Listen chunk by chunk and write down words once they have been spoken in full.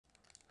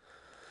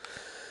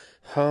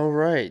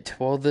Alright,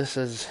 well, this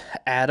is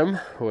Adam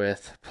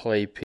with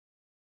Play P,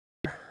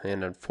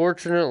 and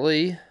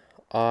unfortunately,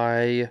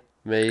 I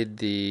made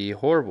the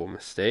horrible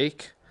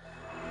mistake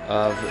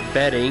of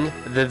betting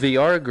the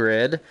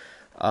VRGrid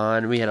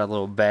on. We had a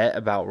little bet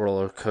about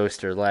Roller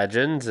Coaster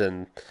Legends,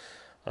 and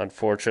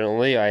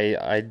unfortunately,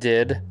 I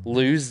did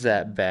lose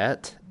that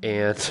bet,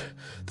 and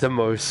the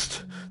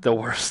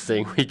worst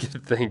thing we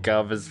could think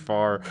of as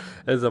far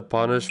as a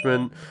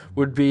punishment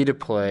would be to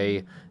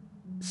play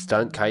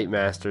Stunt Kite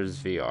Masters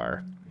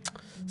VR.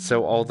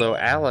 So although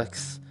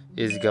Alex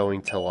is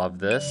going to love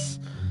this,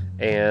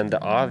 and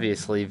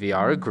obviously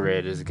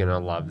VRGrid is going to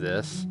love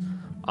this,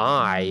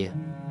 I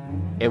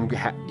am,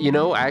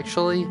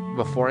 actually,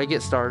 before I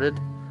get started,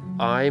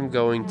 I'm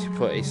going to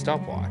put a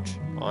stopwatch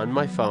on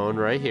my phone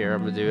right here.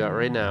 I'm going to do that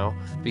right now,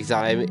 because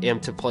I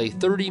am to play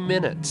 30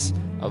 minutes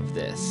of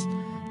this.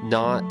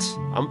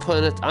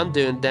 I'm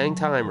doing dang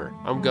timer.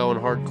 I'm going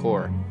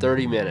hardcore.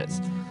 30 minutes.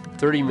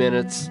 30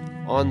 minutes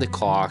on the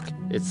clock.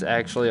 It's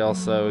actually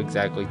also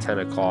exactly 10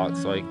 o'clock,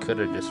 so I could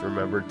have just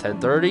remembered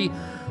 10:30,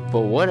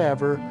 but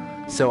whatever.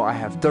 So I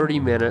have 30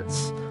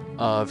 minutes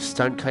of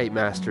Stunt Kite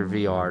Master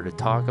VR to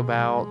talk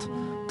about,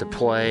 to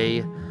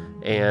play,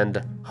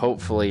 and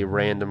hopefully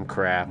random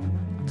crap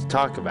to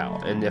talk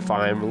about. And if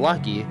I'm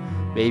lucky,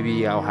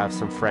 maybe I'll have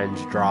some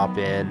friends drop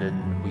in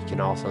and we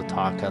can also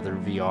talk other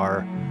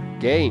VR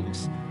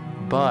games.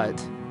 But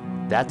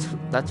that's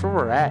where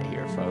we're at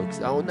here,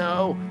 folks. Oh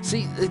no.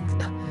 See,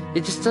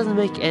 it just doesn't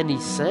make any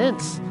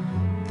sense,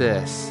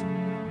 this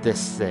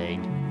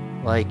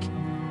thing. Like,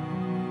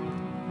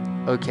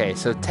 okay,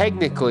 so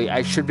technically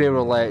I should be able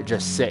to let it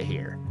just sit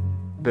here,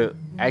 but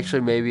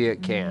actually maybe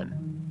it can.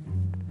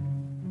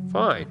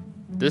 Fine.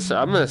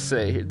 I'm gonna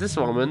sit here. This is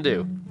what I'm gonna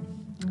do.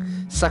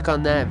 Suck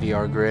on that,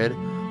 VRGrid.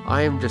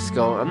 I'm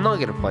not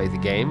gonna play the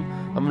game.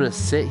 I'm gonna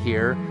sit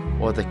here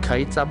while the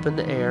kite's up in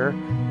the air,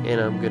 and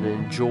I'm gonna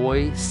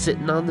enjoy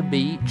sitting on the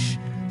beach.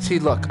 See,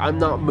 look, I'm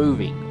not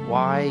moving.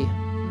 Why?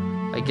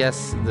 I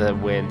guess the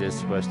wind is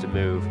supposed to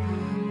move.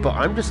 But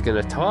I'm just going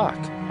to talk.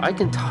 I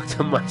can talk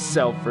to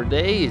myself for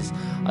days.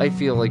 I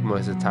feel like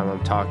most of the time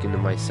I'm talking to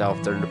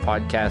myself during the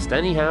podcast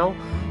anyhow.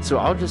 So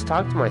I'll just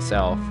talk to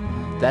myself.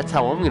 That's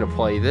how I'm going to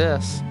play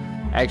this.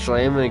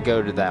 Actually, I'm going to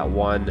go to that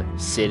one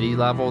city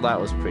level. That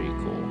was pretty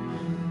cool.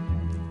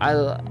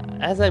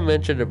 As I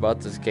mentioned about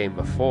this game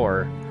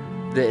before,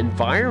 the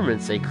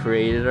environments they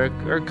created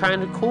are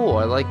kind of cool.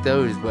 I like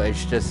those, but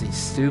it's just these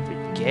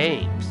stupid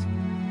games.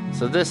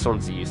 So this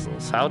one's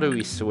useless. How do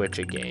we switch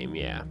a game?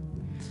 Yeah.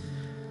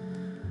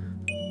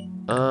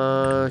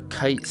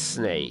 Kite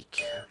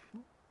Snake.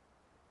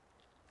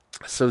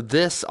 So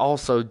this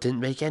also didn't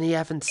make any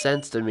effing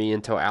sense to me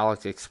until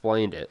Alex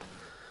explained it.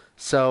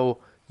 So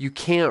you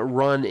can't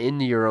run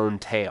into your own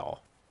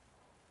tail,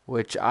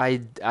 which I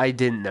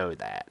didn't know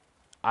that.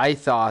 I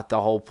thought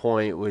the whole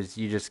point was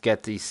you just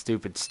get these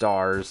stupid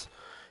stars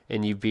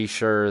and you be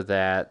sure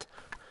that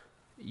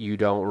you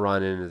don't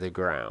run into the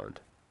ground.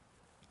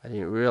 I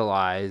didn't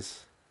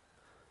realize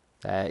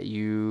that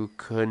you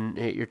couldn't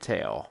hit your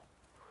tail.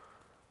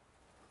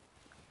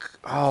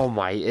 Oh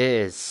my, it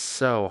is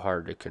so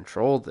hard to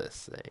control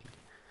this thing.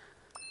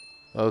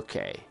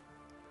 Okay.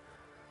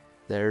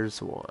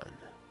 There's one.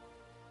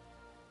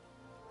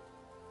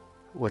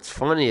 What's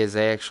funny is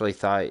I actually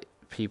thought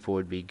people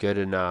would be good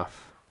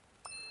enough.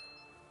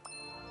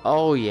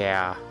 Oh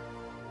yeah.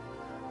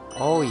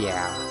 Oh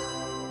yeah.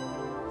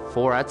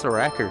 4, that's a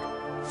record.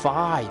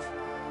 5.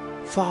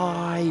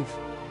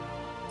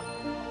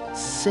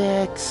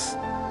 6.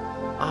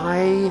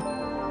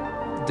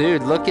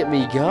 Dude, look at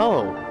me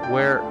go.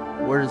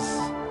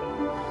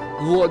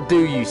 What,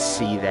 do you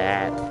see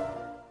that?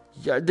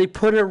 Yeah, they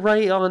put it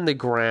right on the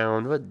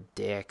ground. What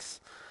dicks.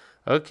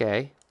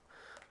 Okay.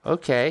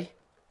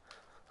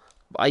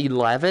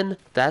 11?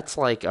 That's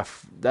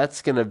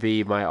gonna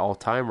be my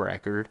all-time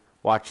record.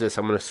 Watch this.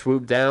 I'm gonna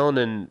swoop down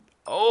and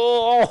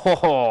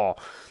oh,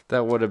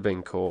 that would have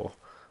been cool.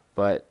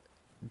 But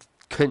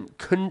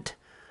couldn't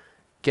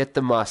get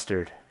the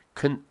mustard.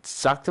 Couldn't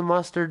suck the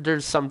mustard.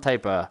 There's some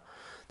type of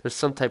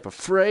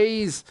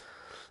phrase.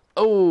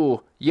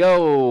 Oh,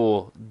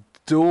 yo,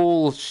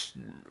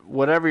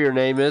 whatever your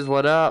name is,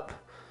 what up?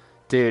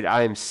 Dude,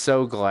 I am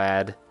so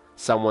glad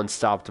someone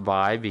stopped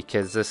by,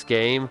 because this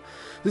game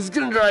is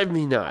gonna drive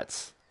me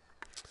nuts.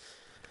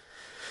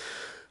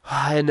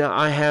 And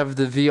I have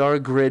the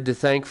VRGrid to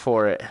thank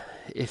for it.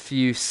 If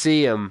you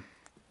see him,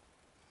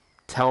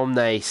 tell him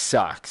that he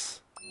sucks.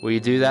 Will you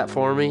do that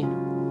for me?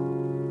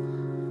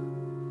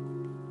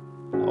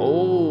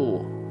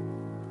 Oh.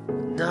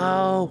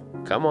 No.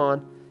 Come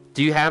on.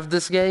 Do you have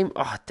this game?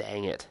 Oh,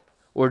 dang it.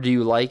 Or do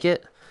you like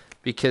it?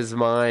 Because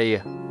my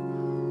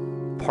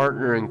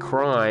partner in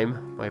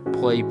crime, my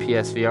Play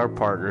PSVR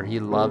partner,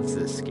 he loves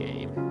this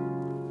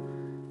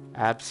game.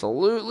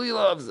 Absolutely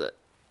loves it.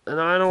 And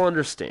I don't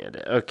understand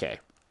it. Okay.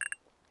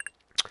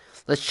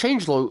 Let's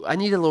change I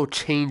need a little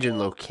change in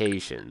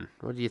location.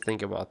 What do you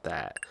think about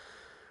that?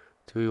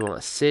 Do we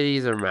want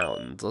cities or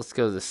mountains? Let's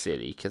go to the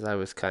city, because I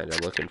was kind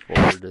of looking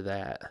forward to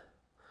that.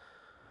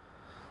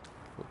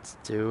 Let's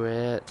do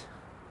it.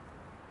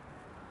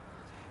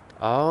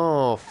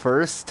 Oh,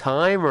 first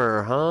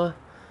timer, huh?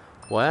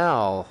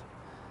 Well,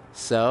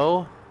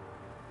 so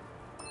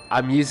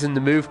I'm using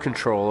the move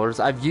controllers.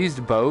 I've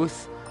used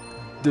both.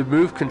 The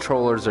move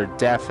controllers are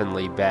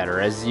definitely better,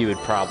 as you would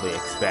probably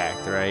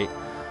expect, right?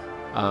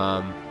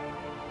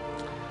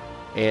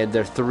 And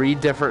there are 3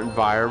 different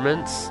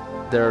environments.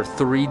 There are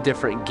 3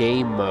 different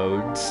game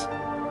modes.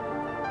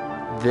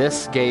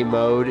 This game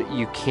mode,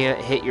 you can't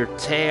hit your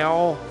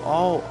tail.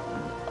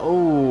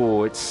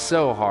 Oh, it's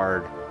so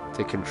hard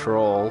to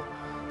control.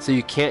 So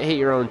you can't hit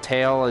your own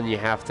tail, and you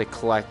have to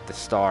collect the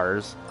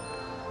stars.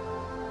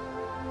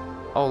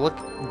 Oh, look.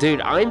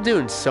 Dude, I'm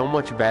doing so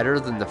much better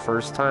than the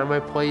first time I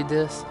played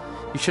this.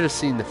 You should have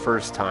seen the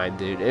first time,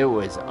 dude. It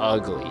was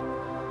ugly.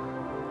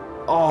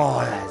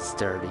 Oh, that's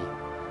dirty.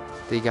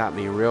 They got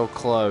me real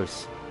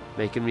close.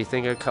 Making me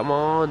think, come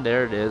on.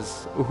 There it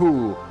is.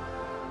 Ooh.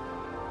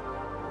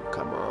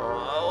 Come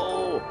on.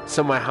 Oh.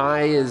 So my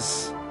high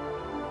is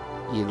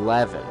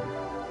 11.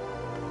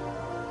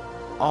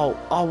 Oh,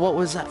 what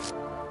was that?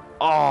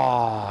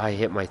 Oh, I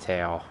hit my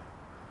tail.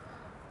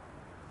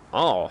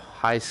 Oh,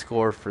 high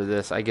score for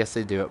this. I guess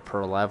they do it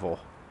per level.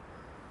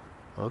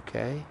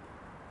 Okay.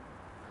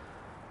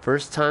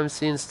 First time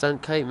seeing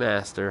Stunt Kite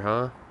Master,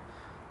 huh?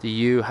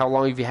 How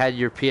long have you had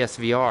your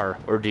PSVR?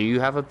 Or do you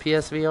have a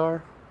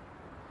PSVR?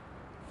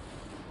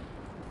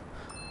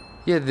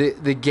 Yeah,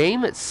 the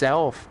game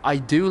itself, I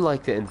do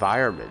like the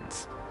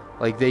environments.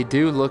 Like, they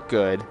do look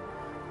good.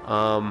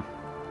 Oh,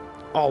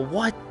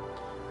 what?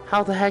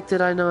 How the heck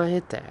did I not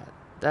hit that?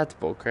 That's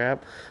bullcrap.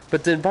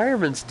 But the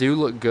environments do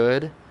look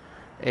good.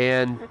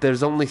 And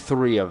there's only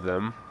 3 of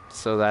them.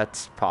 So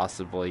that's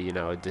possibly,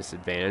 a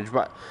disadvantage.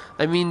 But,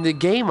 I mean, the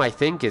game, I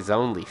think, is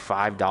only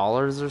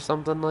 $5 or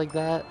something like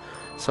that.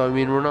 So, I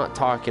mean, we're not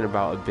talking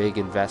about a big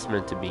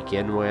investment to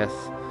begin with.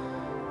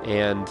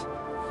 And,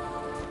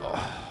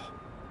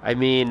 I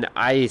mean,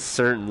 I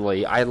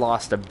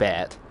lost a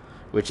bet,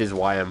 which is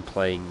why I'm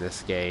playing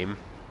this game.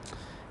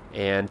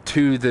 And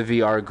to the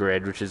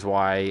VRGrid, which is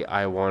why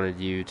I wanted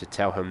you to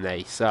tell him that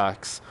he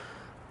sucks.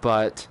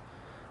 But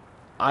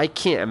I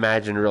can't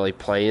imagine really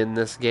playing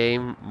this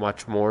game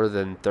much more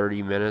than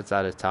 30 minutes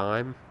at a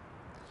time.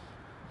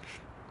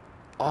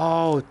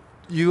 Oh,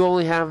 you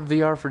only have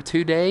VR for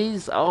 2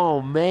 days?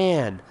 Oh,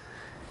 man.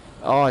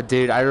 Oh,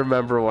 dude, I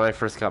remember when I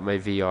first got my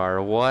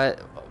VR. What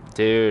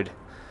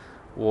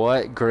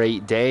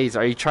great days.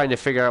 Are you trying to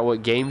figure out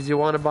what games you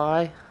want to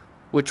buy?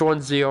 Which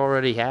ones do you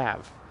already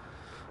have?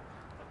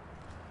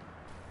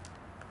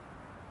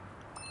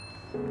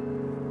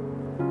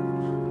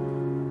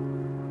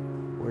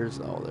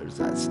 There's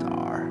that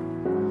star.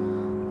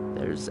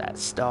 There's that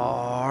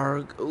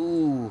star.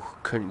 Ooh,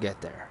 couldn't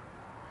get there.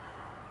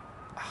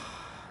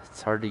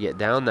 It's hard to get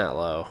down that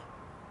low.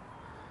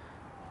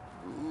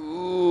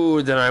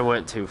 Ooh, then I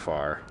went too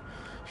far.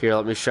 Here,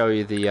 let me show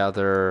you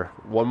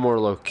one more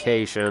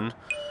location,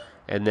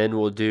 and then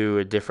we'll do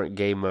a different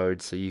game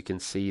mode so you can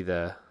see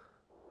that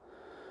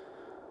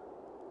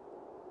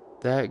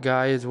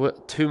guy is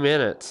 2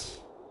 minutes.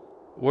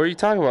 What are you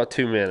talking about,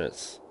 2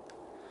 minutes?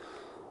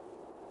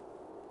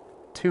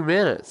 2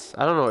 minutes.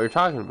 I don't know what you're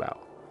talking about.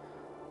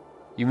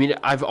 You mean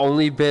I've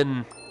only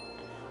been...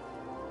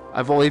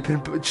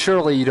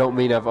 Surely you don't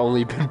mean I've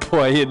only been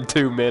playing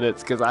 2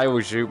 minutes, because I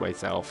will shoot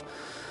myself.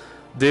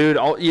 Dude,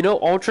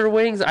 Ultra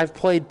Wings, I've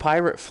played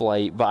Pirate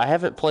Flight, but I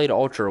haven't played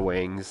Ultra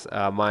Wings.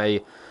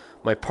 My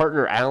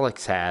partner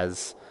Alex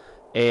has,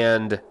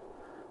 and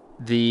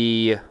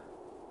he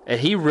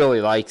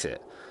really likes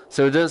it.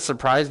 So it doesn't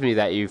surprise me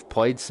that you've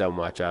played so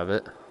much of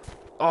it.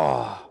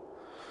 Oh...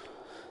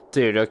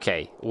 Dude,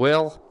 okay.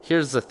 Well,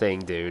 here's the thing,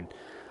 dude.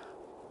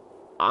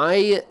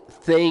 I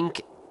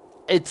think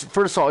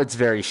first of all, it's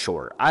very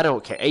short. I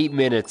don't care. 8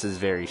 minutes is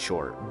very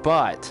short.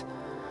 But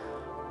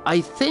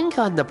I think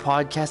on the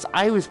podcast,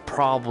 I was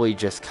probably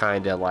just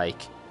kind of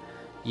like,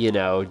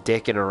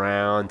 dicking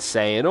around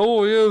saying,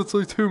 oh, yeah, it's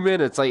like 2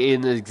 minutes, like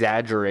in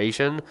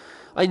exaggeration.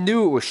 I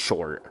knew it was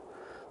short.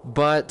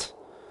 But...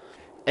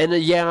 And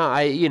yeah,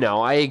 I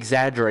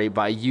exaggerate,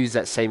 but I use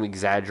that same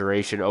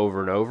exaggeration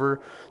over and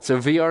over. So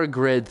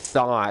VRGrid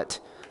thought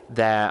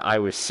that I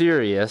was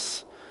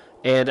serious.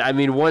 And I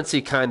mean, once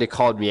he kind of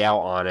called me out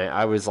on it,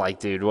 I was like,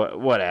 dude,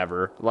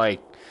 whatever. Like,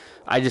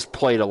 I just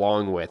played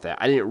along with it.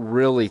 I didn't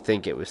really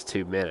think it was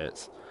 2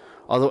 minutes.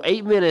 Although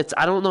 8 minutes,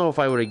 I don't know if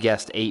I would have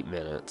guessed 8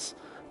 minutes.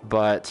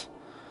 But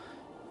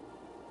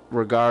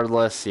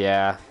regardless,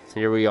 yeah,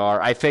 here we are.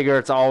 I figure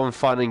it's all in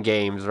fun and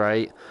games,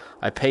 right?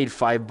 I paid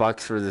 $5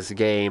 for this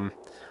game.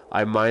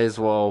 I might as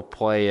well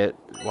play it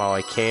while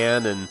I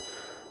can. And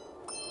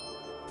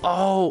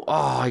oh,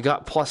 I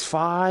got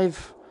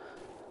 +5.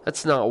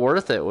 That's not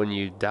worth it when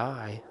you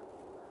die.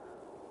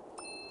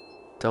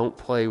 Don't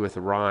play with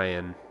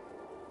Ryan.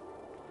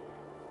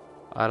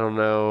 I don't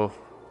know.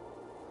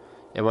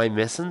 Am I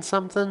missing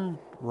something?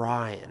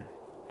 Ryan.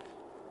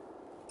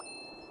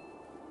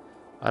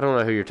 I don't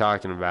know who you're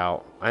talking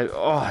about.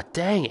 Oh,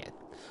 dang it.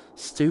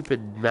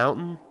 Stupid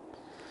mountain.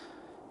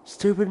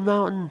 Stupid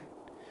mountain.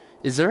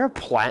 Is there a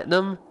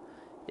platinum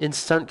in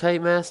Stunt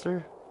Kite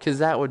Master? Because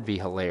that would be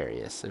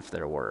hilarious if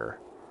there were.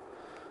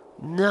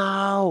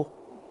 No!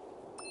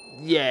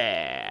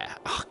 Yeah!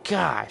 Oh,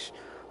 gosh.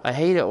 I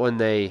hate it when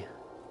they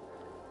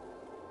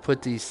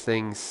put these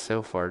things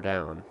so far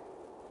down.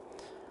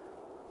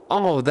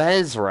 Oh, that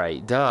is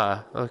right.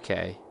 Duh.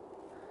 Okay.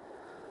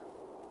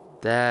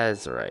 That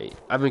is right.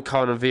 I've been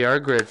calling him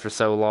VRGrid for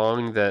so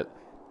long that...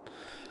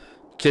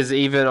 Because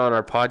even on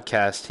our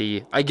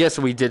podcast, I guess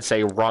we did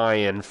say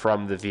Ryan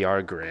from the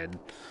VRGrid.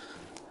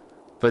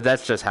 But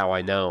that's just how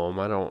I know him.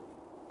 I don't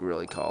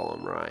really call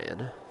him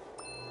Ryan.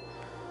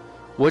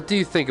 What do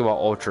you think about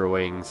Ultra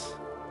Wings,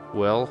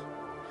 Will?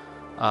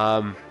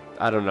 I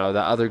don't know.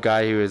 The other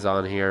guy who was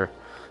on here,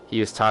 he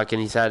was talking.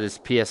 He's had his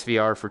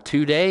PSVR for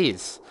 2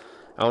 days.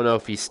 I don't know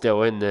if he's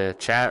still in the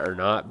chat or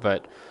not,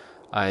 but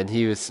and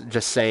he was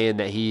just saying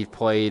that he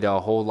played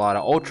a whole lot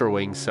of Ultra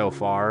Wings so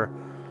far,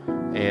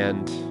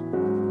 and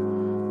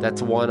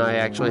that's one I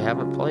actually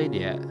haven't played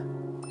yet.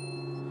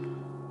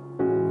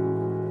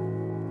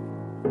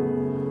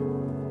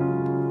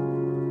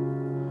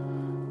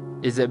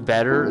 Is it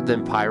better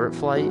than Pirate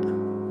Flight?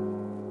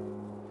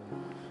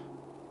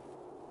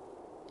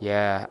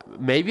 Yeah,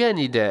 maybe I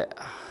need to...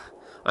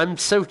 I'm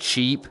so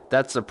cheap,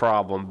 that's the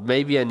problem.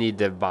 Maybe I need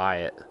to buy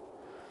it.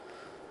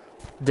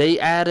 They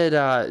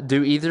added,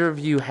 do either of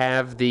you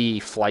have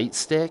the flight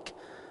stick?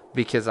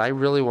 Because I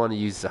really want to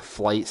use the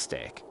flight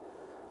stick.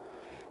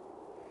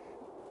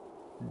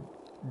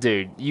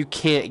 Dude, you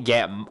can't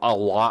get a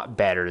lot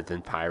better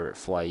than Pirate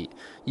Flight.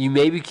 You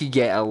maybe could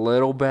get a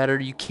little better.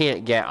 You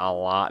can't get a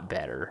lot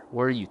better.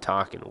 What are you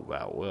talking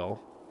about, Will?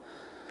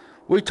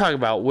 What are you talking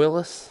about,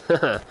 Willis?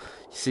 You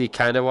see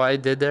kind of what I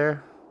did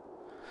there?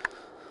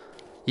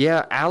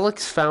 Yeah,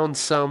 Alex found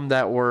some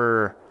that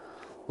were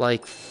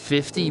like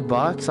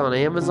 $50 on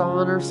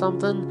Amazon or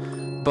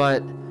something.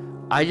 But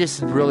I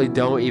just really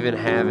don't even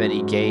have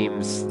any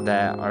games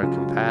that are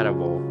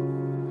compatible.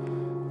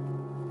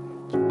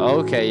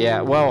 Okay, yeah.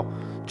 Well,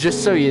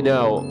 just so you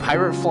know,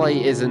 Pirate Flight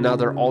is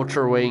another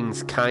Ultra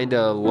Wings kind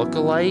of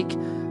look-alike,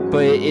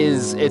 but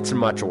it's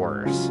much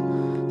worse.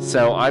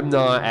 So I'm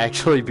not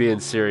actually being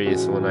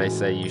serious when I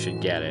say you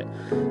should get it.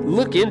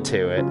 Look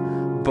into it,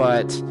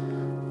 but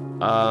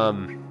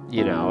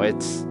you know,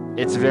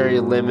 it's very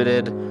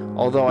limited.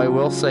 Although I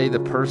will say the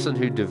person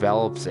who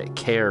develops it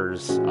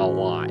cares a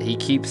lot. He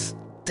keeps,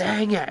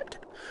 dang it,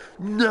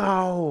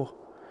 no.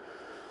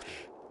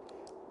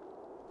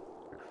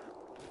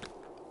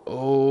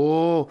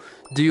 Oh,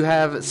 do you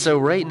have... So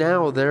right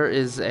now there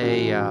is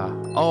a...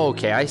 oh,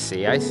 okay, I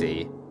see.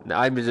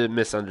 I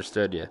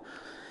misunderstood you.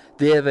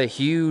 They have a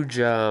huge...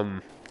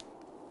 Did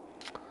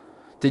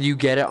you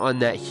get it on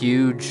that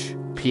huge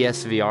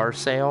PSVR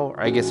sale?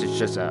 Or I guess it's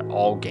just an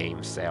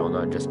all-game sale,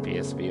 not just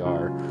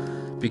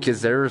PSVR.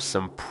 Because there are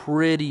some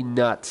pretty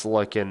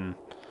nuts-looking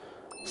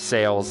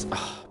sales.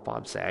 Oh,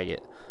 Bob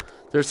Saget.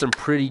 There's some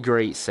pretty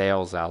great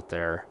sales out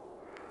there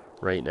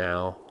right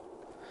now.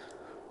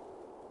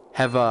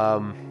 Have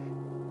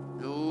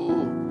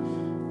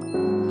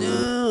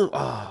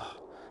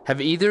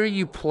have either of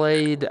you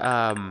played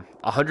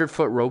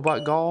 100-foot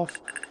robot golf?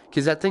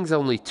 Because that thing's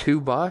only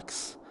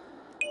 $2,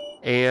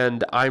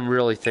 and I'm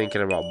really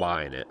thinking about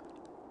buying it.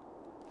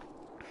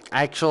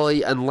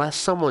 Actually, unless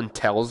someone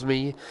tells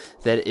me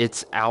that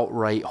it's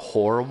outright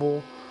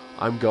horrible,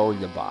 I'm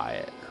going to buy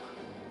it.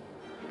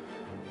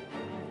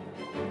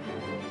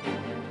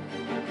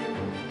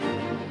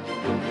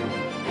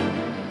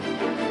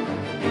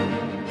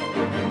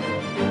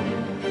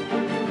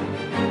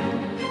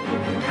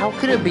 How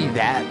could it be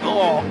that?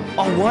 Oh,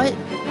 what?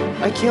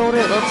 I killed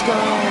it. Let's go.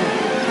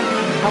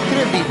 How could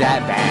it be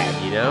that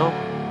bad, you know?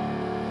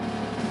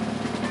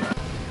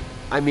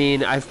 I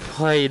mean, I've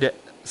played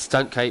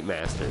Stunt Kite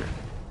Master.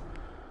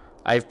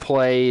 I've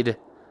played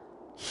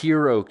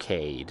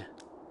HeroCade.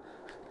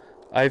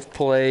 I've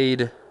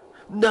played...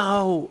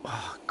 No!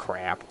 Oh,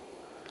 crap.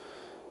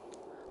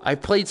 I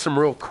played some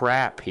real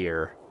crap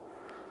here.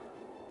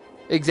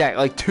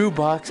 Exactly, like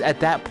 $2.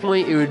 At that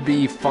point, it would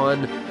be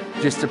fun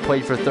just to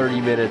play for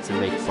 30 minutes and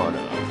make fun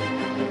of.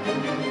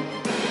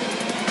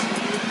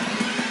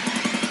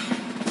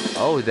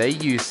 Oh, they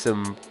use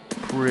some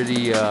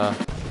pretty,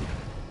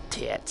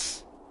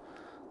 tits.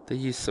 They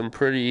use some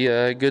pretty,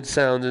 good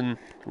sounding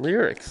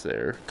lyrics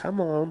there.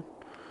 Come on.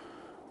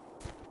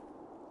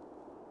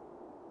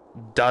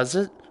 Does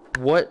it?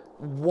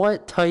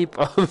 What type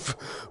of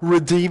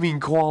redeeming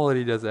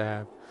quality does it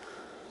have?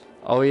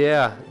 Oh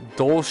yeah,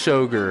 Dol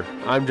Sugar.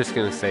 I'm just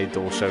gonna say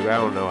Dol Sugar. I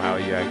don't know how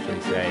you actually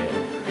say it.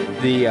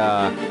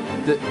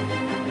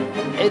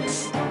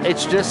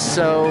 It's just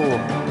so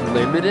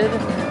limited,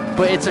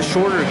 but it's a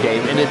shorter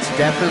game, and it's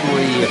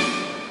definitely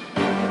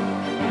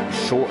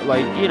short.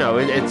 Like, you know,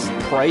 it's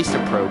priced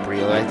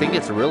appropriately. I think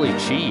it's really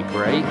cheap,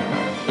 right?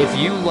 If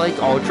you like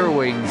Ultra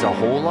Wings a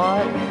whole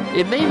lot,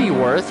 it may be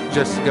worth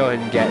just go ahead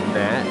and getting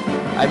that.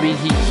 I mean,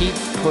 he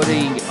keeps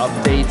putting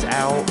updates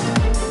out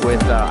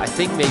with, I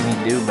think maybe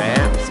new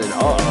maps, and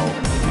oh.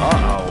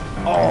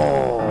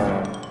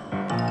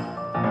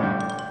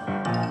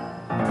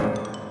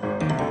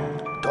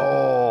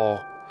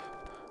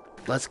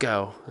 Let's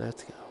go.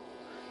 Let's go.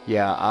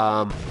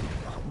 Yeah,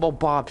 well,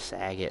 Bob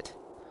Saget.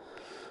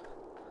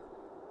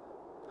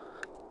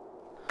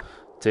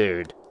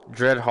 Dude,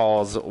 Dread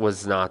Halls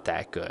was not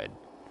that good.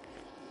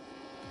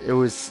 It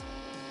was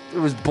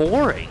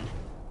boring.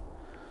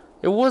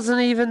 It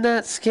wasn't even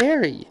that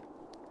scary.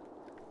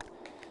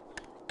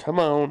 Come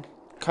on,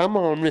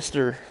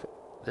 mister.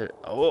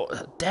 Oh,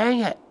 dang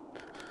it.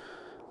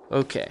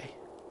 Okay.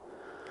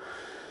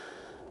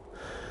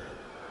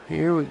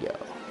 Here we go.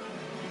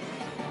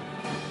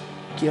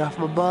 Get off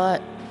my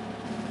butt.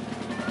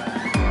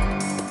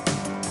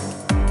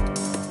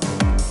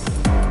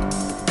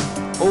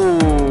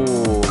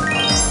 Oh,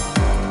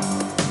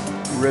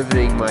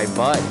 riveting my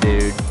butt,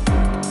 dude.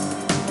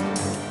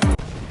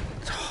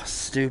 Oh,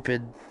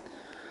 stupid.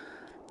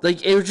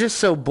 Like, it was just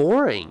so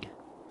boring.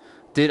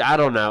 Dude, I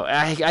don't know.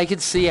 I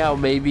could see how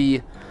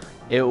maybe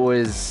it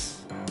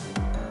was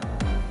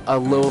a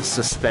little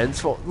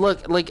suspenseful.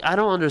 Look, like, I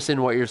don't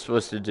understand what you're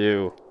supposed to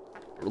do,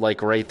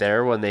 like, right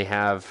there when they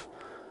have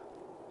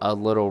a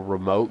little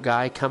remote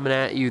guy coming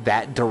at you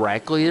that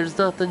directly. There's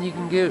nothing you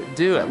can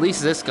do. At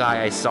least this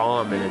guy, I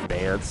saw him in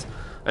advance.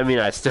 I mean,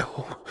 I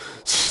still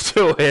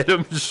hit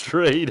him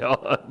straight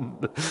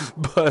on,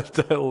 but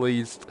at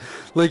least,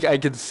 like, I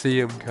could see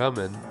him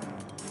coming.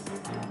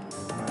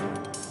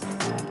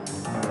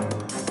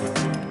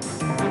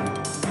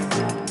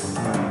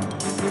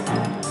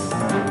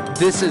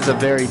 This is a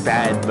very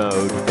bad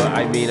mode, but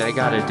I mean, I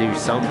gotta do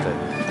something.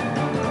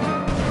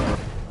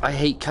 I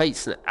hate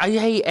kites. I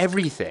hate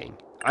everything.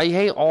 I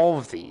hate all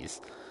of these.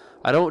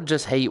 I don't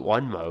just hate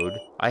one mode.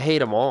 I hate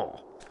them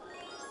all.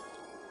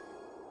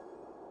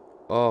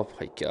 Oh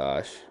my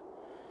gosh.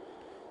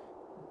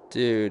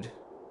 Dude.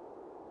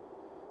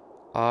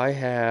 I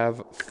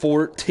have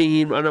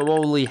 14 and I'm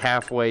only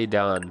halfway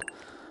done.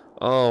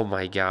 Oh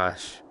my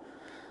gosh.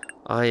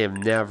 I am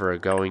never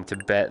going to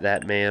bet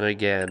that man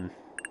again.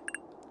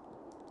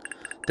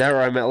 That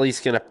or I'm at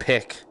least gonna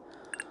pick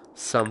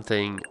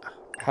something.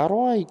 Can't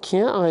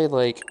I,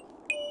 like...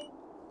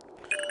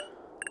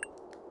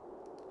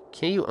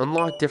 Can't you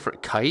unlock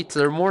different kites?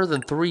 There are more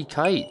than 3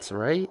 kites,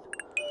 right?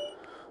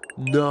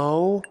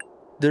 No,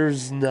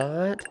 there's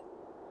not.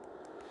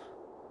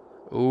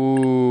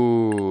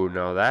 Ooh,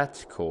 no,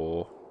 that's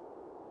cool.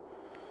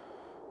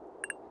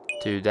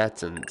 Dude,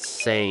 that's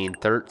insane.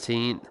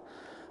 13.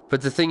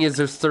 But the thing is,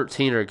 those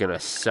 13 are gonna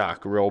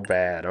suck real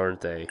bad,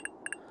 aren't they?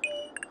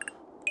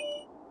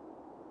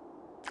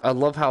 I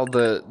love how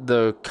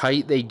the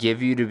kite they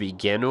give you to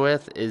begin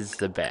with is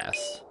the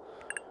best.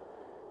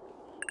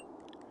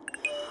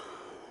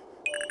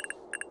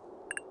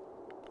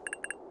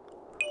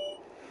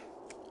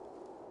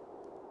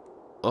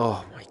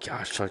 Oh my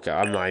gosh, look,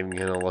 I'm not even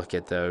gonna look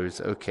at those.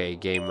 Okay,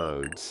 game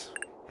modes.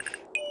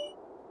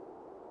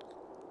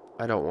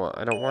 I don't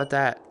want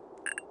that.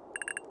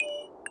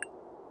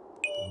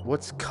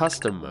 What's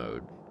custom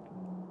mode?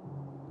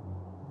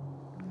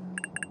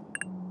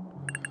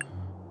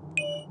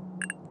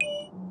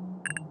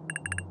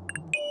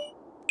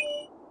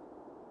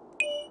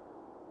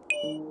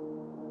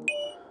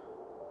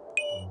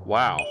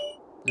 Wow,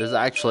 there's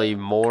actually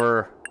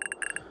more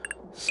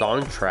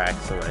song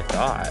tracks than I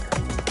thought.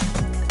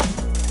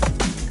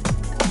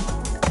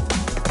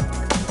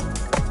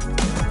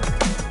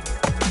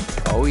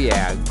 Oh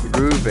yeah,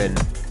 groovin'.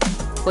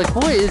 Like,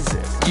 what is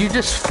this? You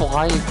just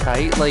fly a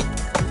kite? Like,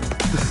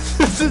 this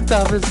is the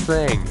dumbest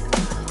thing.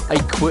 I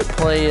quit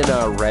playing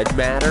Red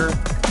Matter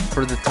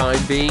for the time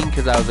being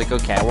because I was like,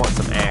 okay, I want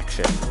some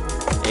action.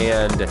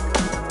 And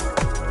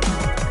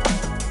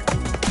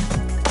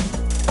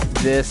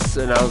this,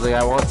 and I was like,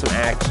 I want some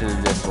action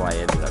in this, so I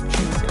ended up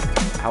choosing.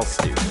 How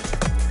stupid.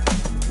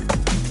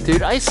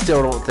 Dude, I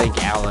still don't think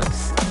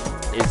Alex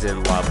is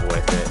in love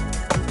with it.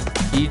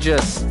 He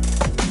just,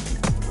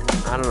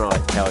 I don't know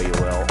what to tell you,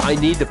 Will. I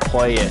need to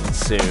play it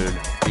soon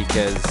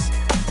because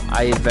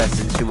I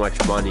invested too much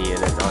money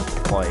in it not to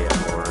play it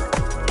more.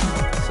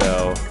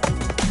 So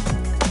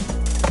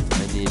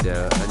I need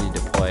to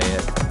play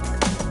it.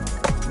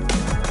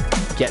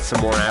 Get some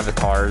more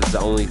avatars.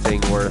 The only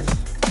thing worth.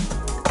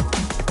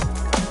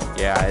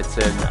 Yeah, it's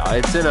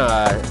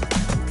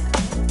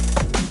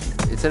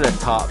in a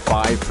top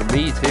 5 for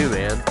me too,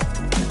 man.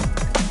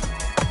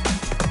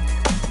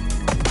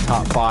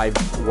 Top 5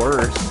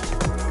 worst.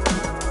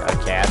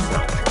 Okay, that's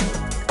not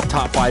true.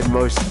 Top 5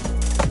 most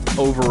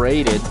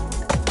overrated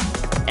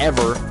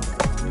ever.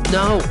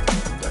 No,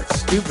 that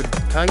stupid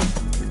kite.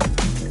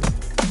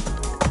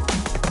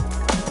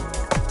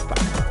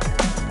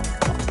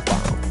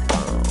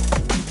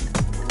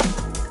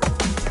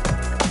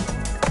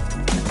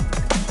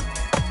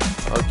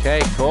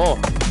 Okay, cool.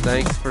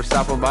 Thanks for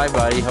stopping by,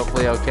 buddy.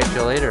 Hopefully I'll catch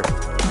you later.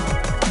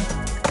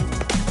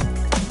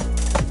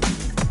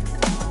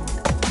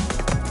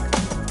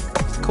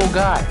 He's a cool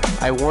guy.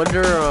 I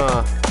wonder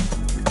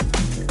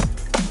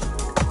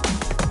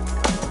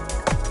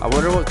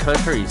what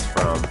country he's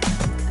from.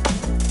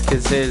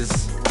 Cause his...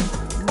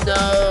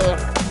 No!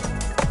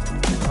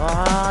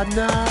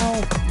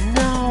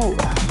 No!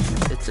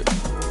 It's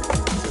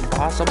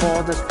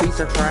impossible, this piece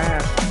of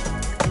trash.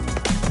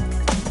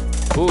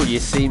 Ooh, you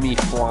see me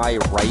fly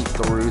right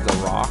through the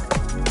rock?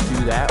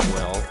 Do that,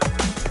 Will.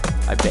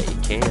 I bet you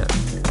can.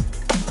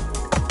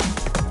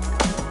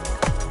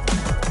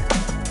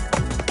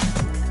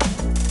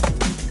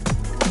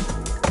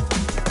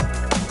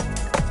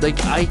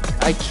 Like, I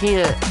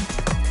can't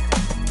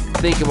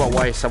think about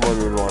why someone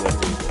would want to do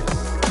this.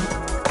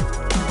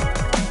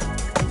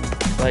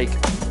 Like,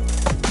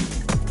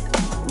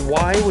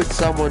 why would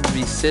someone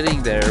be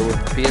sitting there with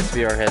the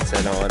PSVR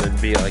headset on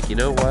and be like, you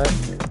know what?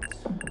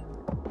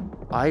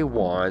 I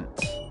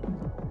want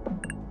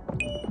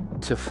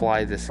to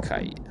fly this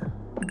kite.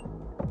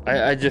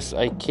 I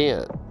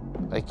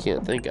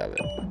can't think of it.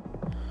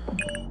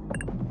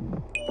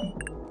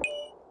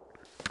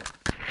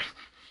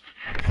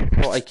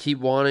 Well, I keep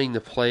wanting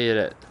to play it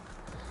at...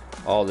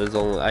 Oh, there's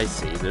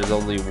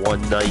only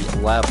one night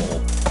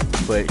level,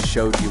 but it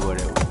showed you what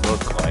it would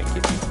look like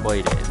if you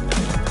played it at night.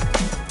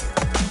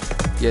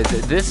 Yeah,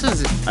 this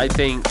is, I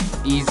think,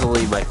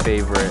 easily my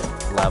favorite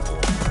level.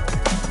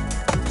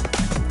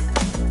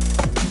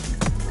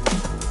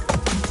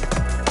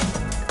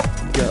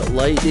 You got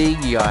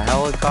lightning, you got a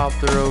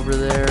helicopter over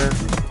there.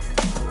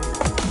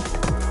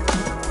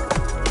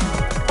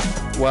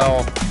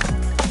 Well...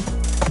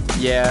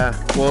 Yeah,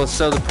 well,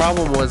 so the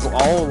problem was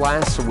all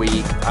last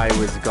week I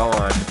was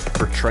gone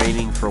for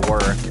training for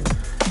work,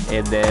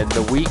 and then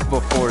the week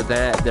before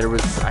that there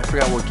was, I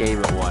forgot what game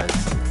it was.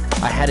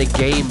 I had a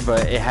game,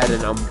 but it had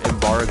an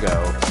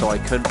embargo, so I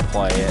couldn't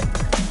play it.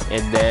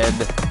 And then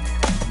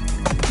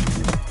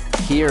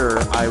here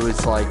I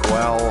was like,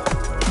 well,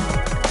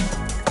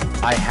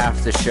 I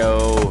have to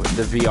show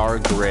the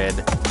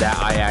VRGrid that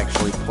I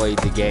actually played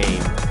the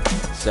game.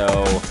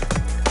 So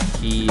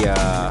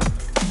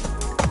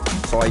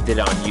So I did it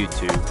on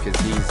YouTube, because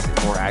he's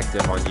more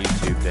active on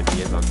YouTube than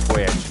he is on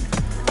Twitch.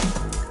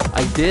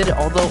 I did,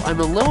 although I'm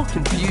a little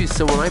confused.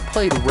 So when I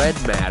played Red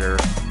Matter,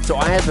 so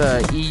I have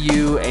a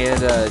EU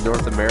and a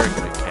North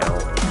American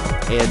account,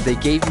 and they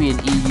gave me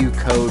an EU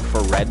code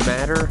for Red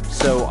Matter,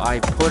 so I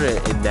put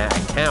it in that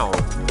account.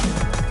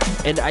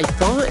 And I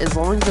thought as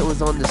long as it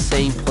was on the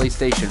same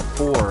PlayStation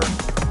 4,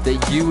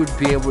 that you would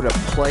be able to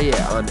play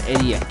it on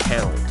any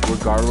account,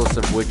 regardless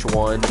of which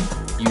one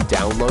you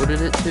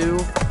downloaded it to.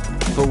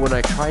 But when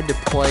I tried to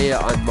play it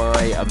on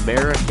my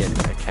American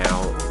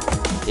account,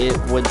 it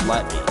wouldn't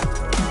let me.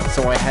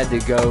 So I had to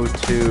go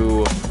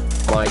to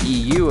my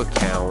EU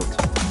account,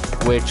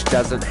 which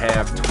doesn't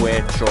have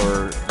Twitch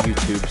or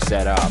YouTube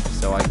set up,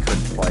 so I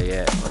couldn't play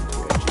it on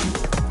Twitch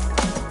either.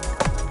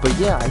 But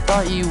yeah, I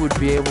thought you would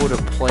be able to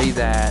play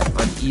that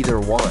on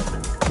either one,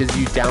 because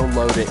you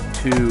download it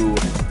to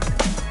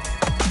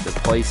the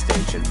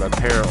PlayStation, but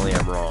apparently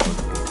I'm wrong,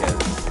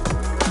 because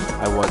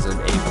I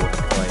wasn't able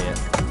to play it.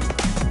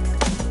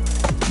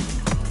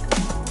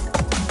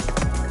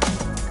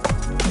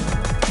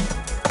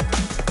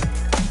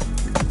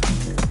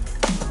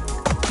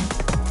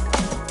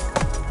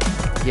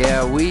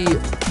 Yeah,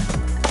 we've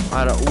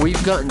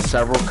gotten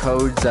several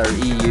codes that are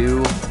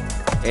EU,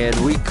 and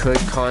we could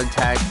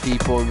contact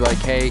people and be like,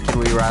 hey, can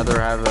we rather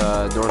have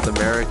a North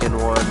American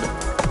one?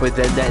 But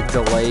then that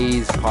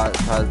delays,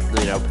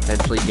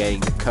 potentially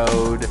getting the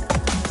code,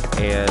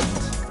 and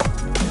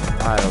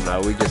I don't know,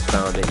 we just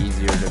found it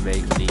easier to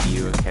make an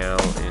EU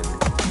account and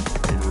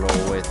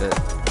roll with it.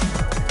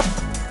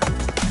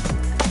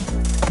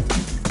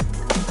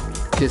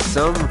 Because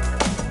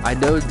I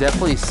know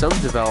definitely some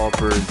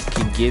developers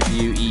can give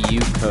you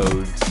EU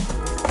codes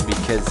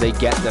because they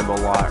get them a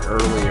lot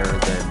earlier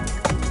than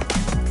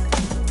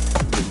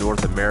the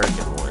North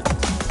American ones.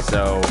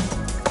 So,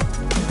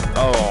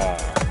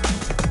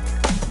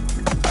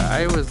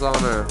 I was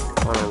on a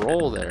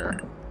roll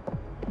there.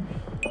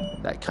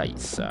 That kite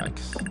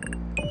sucks.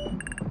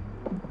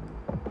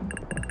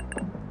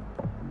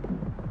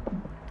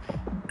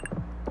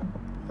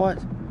 What?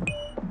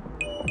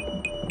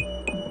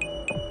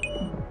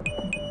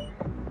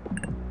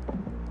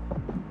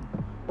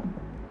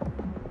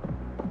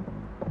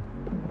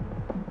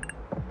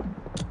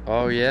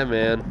 Oh yeah,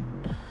 man.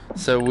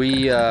 So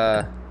we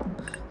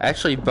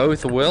actually,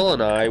 both Will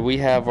and I, we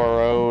have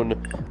our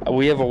own,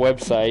 we have a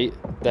website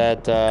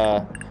that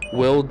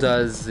Will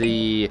does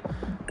a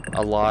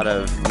lot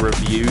of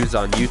reviews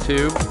on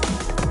YouTube,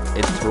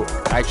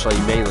 actually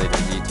mainly on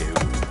YouTube,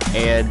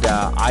 and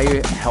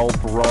I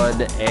help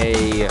run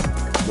a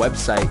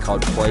website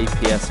called Play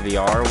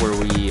PSVR where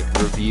we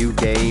review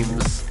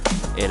games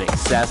and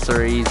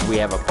accessories. We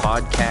have a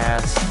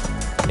podcast,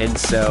 and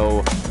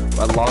so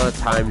a lot of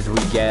times we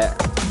get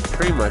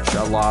pretty much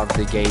a lot of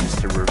the games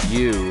to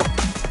review.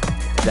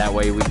 That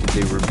way we can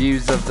do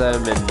reviews of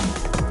them and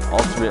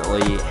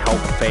ultimately help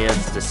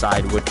fans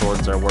decide which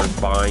ones are worth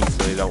buying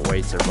so they don't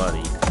waste their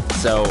money.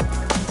 So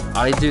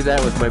I do that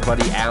with my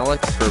buddy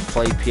Alex for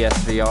Play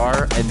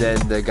PSVR, and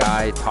then the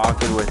guy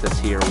talking with us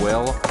here,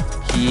 Will,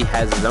 he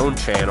has his own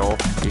channel.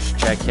 You should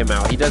check him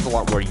out. He does a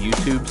lot more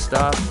YouTube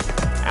stuff.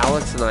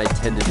 Alex and I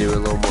tend to do a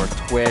little more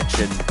Twitch,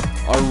 and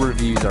our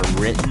reviews are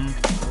written,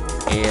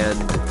 and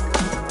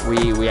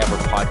we have a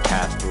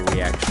podcast where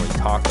we actually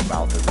talk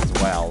about them as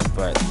well,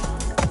 but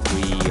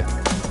we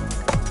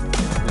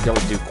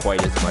don't do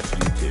quite as much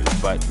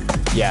YouTube. But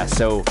yeah,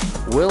 so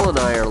Will and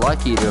I are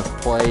lucky to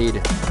have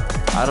played,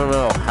 I don't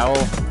know,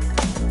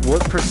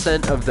 what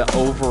percent of the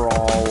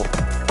overall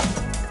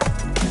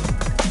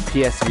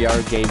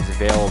PSVR games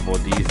available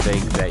do you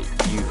think that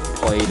you've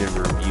played and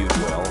reviewed,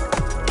 Will?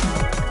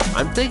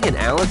 I'm thinking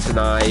Alex and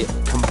I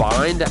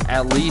combined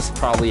at least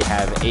probably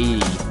have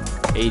 80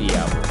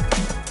 of them.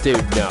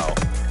 Dude, no.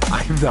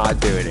 I'm not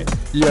doing it.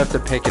 You have to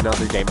pick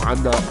another game.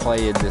 I'm not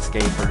playing this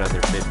game for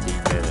another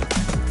 15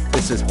 minutes.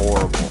 This is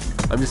horrible.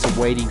 I'm just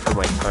waiting for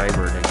my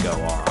timer to go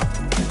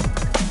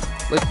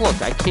off. Like,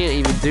 look, I can't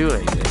even do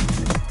anything.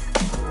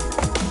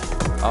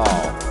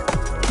 Oh.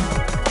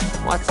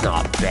 Well, that's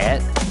not a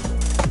bet.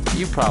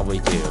 You probably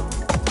do.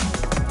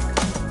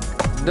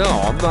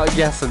 No, I'm not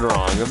guessing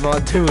wrong. I'm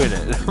not doing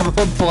it. I'm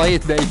not playing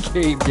that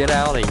game. Get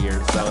out of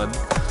here, son.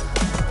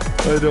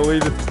 I don't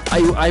even...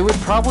 I would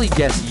probably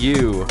guess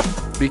you,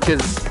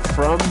 because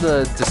from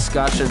the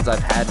discussions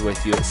I've had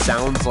with you, it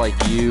sounds like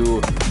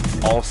you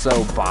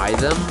also buy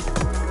them.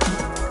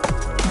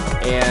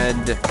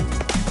 And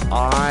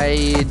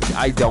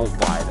I don't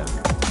buy them.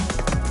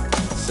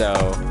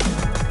 So...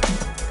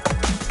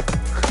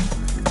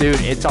 Dude,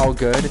 it's all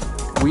good.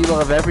 We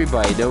love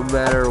everybody, no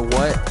matter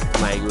what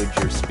language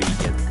you're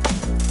speaking. You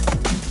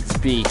can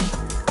speak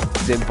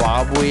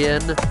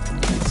Zimbabwean,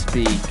 you can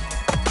speak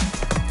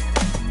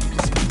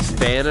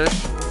Spanish,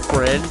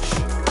 French.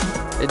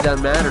 It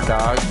doesn't matter,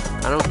 dog.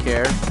 I don't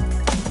care.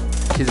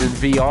 Because in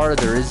VR,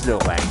 there is no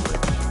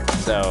language.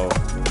 So,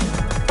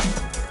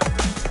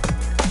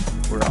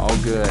 we're all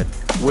good.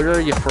 Where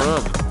are you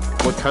from?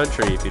 What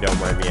country, if you don't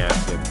mind me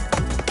asking?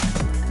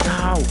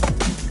 No!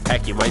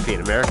 Heck, you might be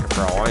in America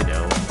for all I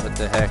know. What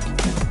the heck?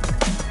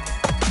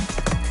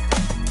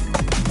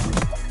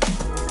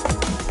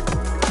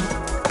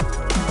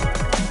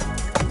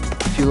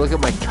 If you look at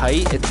my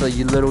kite, it's a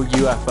little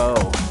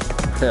UFO.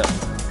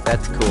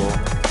 That's cool.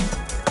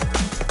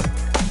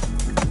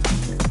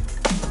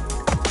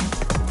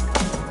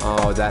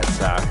 Oh, that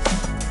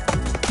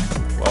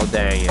sucks. Well,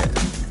 dang it.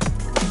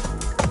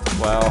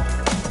 Well,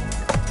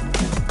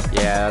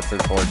 yeah, that's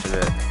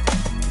unfortunate.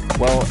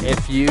 Well,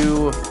 if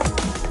you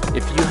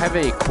have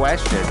any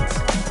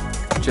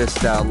questions,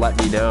 just let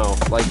me know.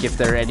 Like if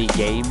there are any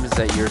games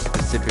that you're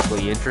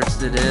specifically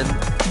interested in,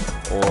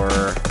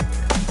 or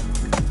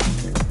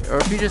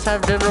if you just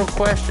have a general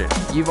question.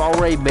 You've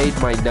already made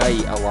my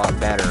night a lot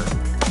better,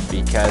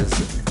 because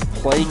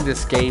playing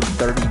this game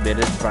 30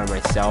 minutes by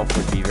myself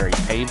would be very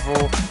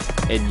painful,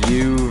 and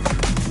you've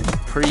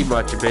pretty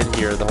much been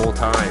here the whole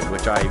time,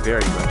 which I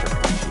very much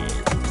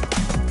appreciate.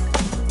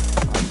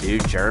 Oh,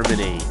 dude,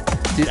 Germany.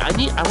 Dude,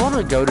 I want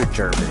to go to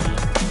Germany,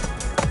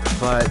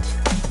 but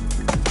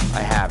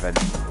I haven't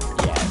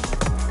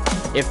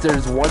yet. If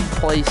there's one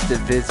place to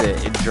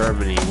visit in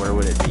Germany, where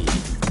would it be?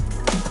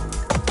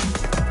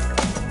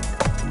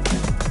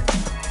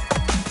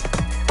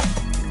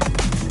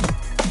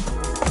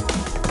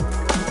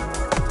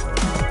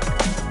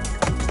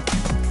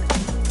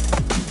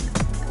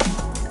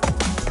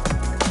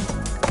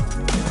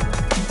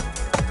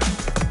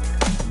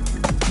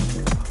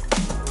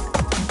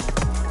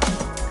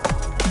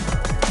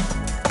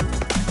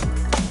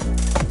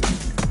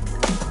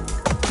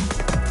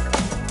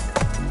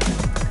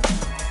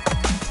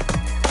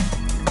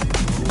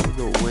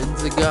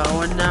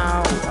 Going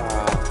now.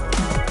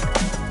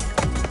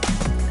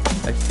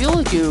 I feel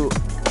like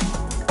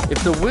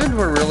if the wind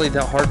were really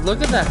that hard,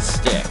 look at that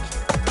stick.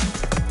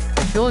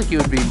 I feel like it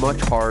would be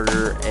much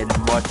harder and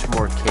much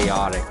more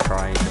chaotic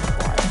trying to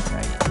fly it,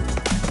 right?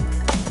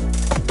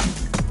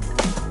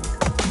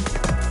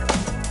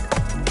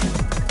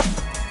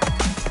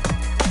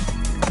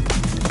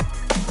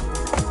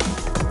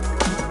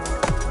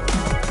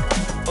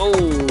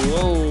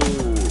 Oh,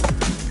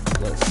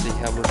 let's see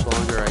how much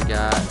longer I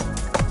got.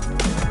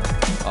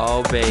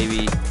 Oh,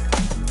 baby.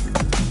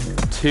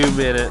 2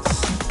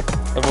 minutes.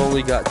 I've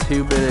only got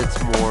 2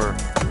 minutes more.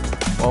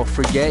 Well,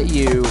 forget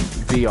you,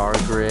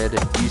 VRGrid.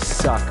 You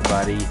suck,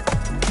 buddy.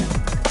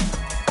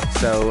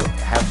 So,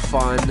 have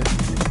fun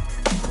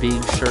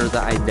being sure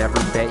that I never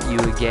bet you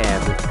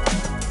again,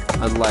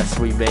 unless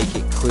we make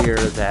it clear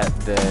that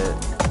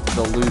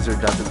the loser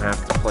doesn't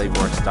have to play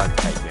more Stunt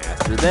Kite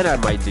Master. Then I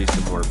might do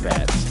some more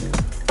bets.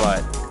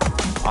 But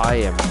I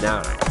am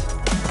not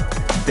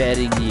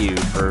betting you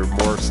for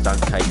more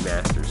Stunt Kite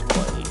Masters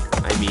playing.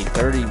 I mean,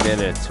 30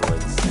 minutes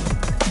was...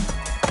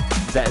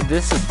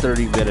 This is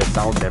 30 minutes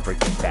I'll never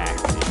get back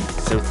to.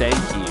 So thank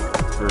you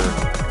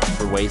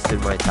for wasting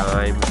my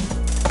time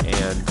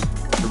and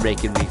for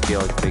making me feel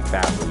like a big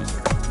fat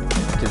loser.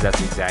 Because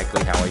that's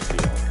exactly how I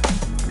feel.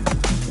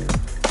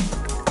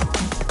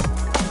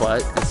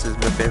 But this is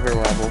my favorite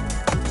level.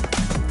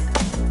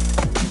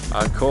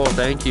 Cool,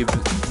 thank you,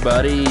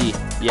 buddy.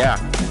 Yeah,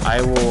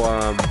 I will,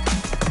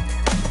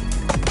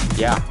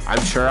 yeah,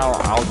 I'm sure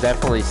I'll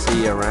definitely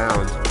see you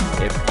around.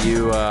 If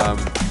you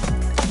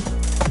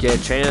get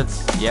a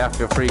chance, yeah,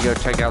 feel free to go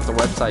check out the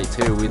website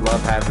too. We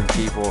love having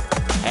people.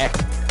 Heck,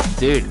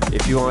 dude,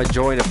 if you want to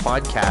join a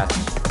podcast,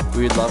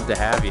 we'd love to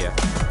have you.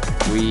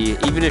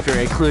 Even if your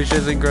English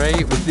isn't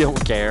great, we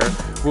don't care.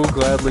 We'll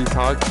gladly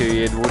talk to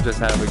you, and we'll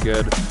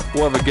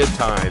have a good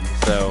time.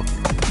 So,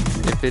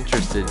 if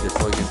interested, just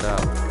look us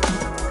up.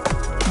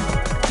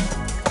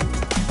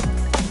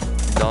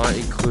 Not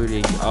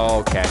including, oh,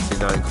 okay, so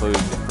not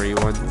including the free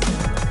ones.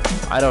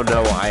 I don't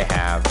know what I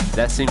have.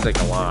 That seems like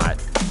a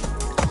lot.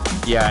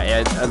 Yeah,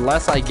 and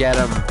unless I get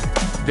them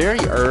very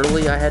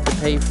early, I had to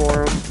pay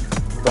for them,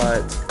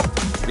 but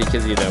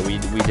because, you know, we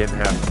didn't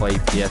have Play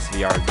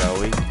PSVR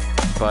going.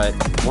 But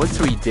once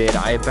we did,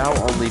 I about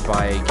only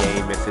buy a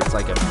game if it's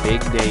like a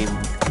big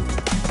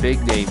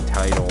name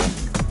title.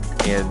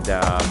 And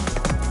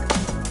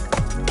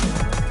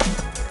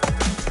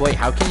wait,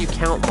 how can you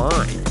count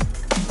mine?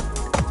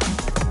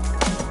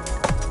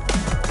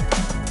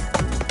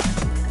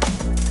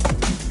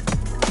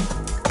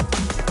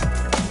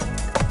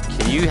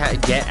 Can you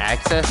get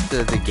access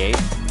to the game?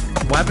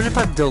 What happens if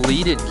I've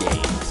deleted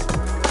games?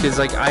 Because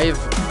like I've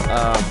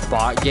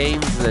bought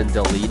games and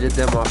then deleted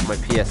them off my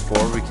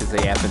PS4 because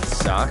they happen to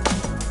suck.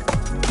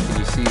 Can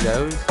you see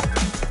those?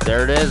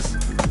 There it is.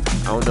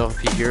 I don't know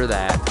if you hear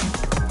that.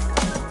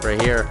 Right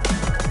here.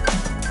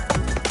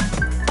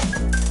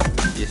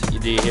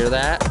 Do you hear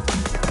that?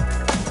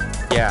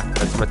 Yeah,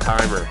 that's my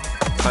timer.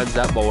 Time's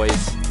up,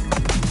 boys.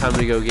 Time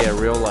to go get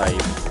real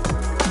life.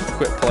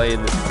 Quit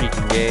playing this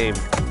freaking game.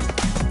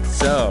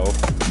 So,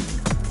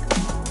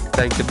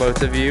 thanks to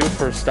both of you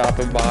for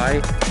stopping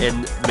by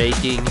and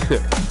making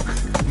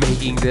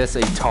making this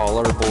a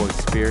tolerable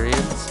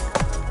experience.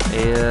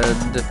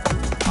 And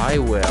I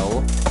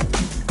will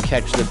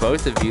catch the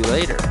both of you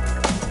later.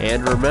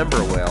 And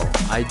remember, Will,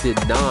 I did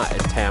not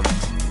attempt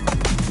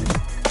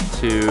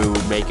to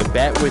make a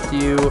bet with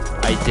you.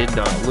 I did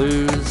not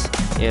lose,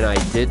 and I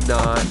did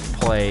not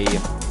play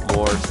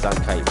more Stunt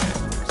Kite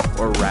Masters.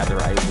 Or rather,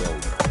 I will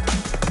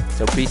not.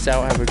 So peace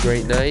out, have a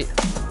great night.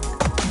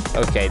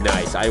 Okay,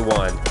 nice, I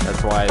won.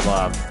 That's what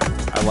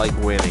I like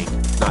winning.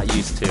 Not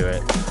used to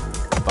it,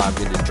 but I'm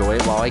gonna enjoy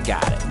it while I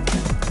got it.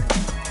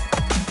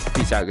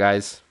 Peace out,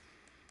 guys.